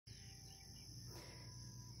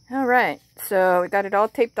Alright, so we got it all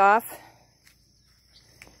taped off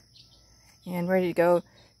and ready to go.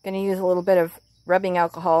 Going to use a little bit of rubbing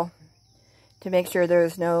alcohol to make sure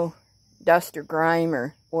there's no dust or grime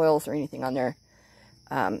or oils or anything on there.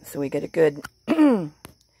 So we get a good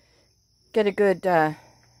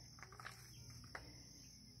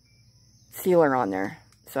sealer on there.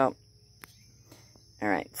 So,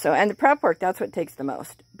 alright, so, and the prep work, that's what takes the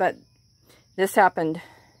most. But this happened,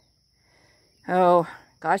 oh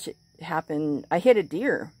gosh, it happened, I hit a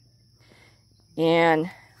deer.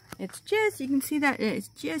 And it's just, you can see that it's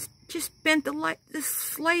just bent the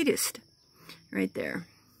slightest right there.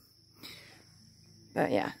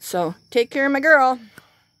 But yeah, so take care of my girl.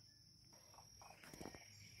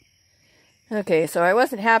 Okay, so I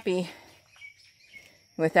wasn't happy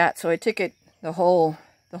with that, so I took it the whole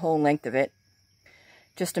length of it,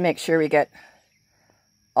 just to make sure we get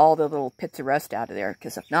all the little pits of rust out of there,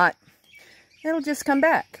 because if not, it'll just come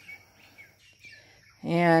back.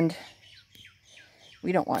 And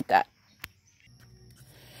we don't want that.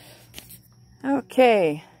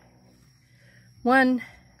 Okay, one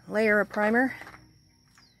layer of primer.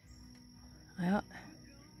 Well,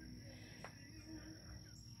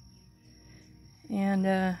 and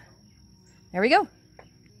there we go.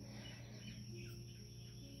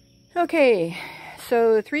 Okay,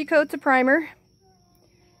 so 3 coats of primer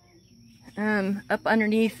up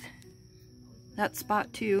underneath that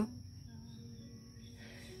spot too.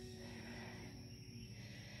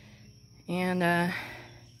 And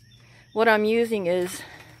what I'm using is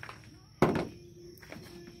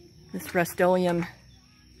this Rust-Oleum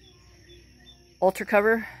Ultra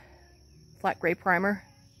Cover flat gray primer.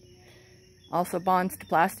 Also bonds to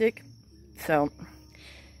plastic. So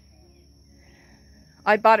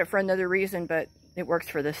I bought it for another reason, but it works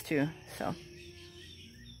for this too. So,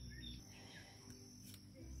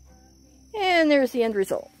 and there's the end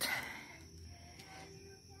result.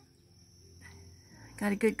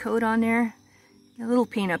 Got a good coat on there. A little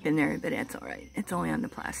paint up in there, but it's all right. It's only on the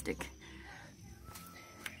plastic.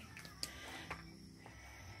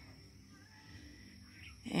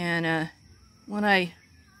 And when I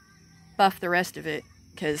buff the rest of it,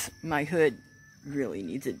 because my hood really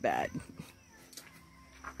needs it bad.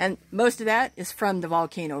 And most of that is from the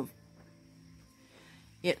volcano.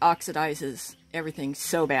 It oxidizes everything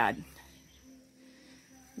so bad.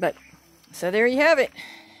 But, so there you have it.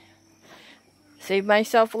 Saved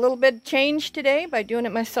myself a little bit of change today by doing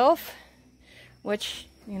it myself. Which,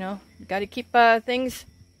 you know, got to keep things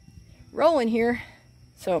rolling here.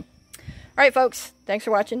 So, alright folks, thanks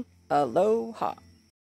for watching. Aloha.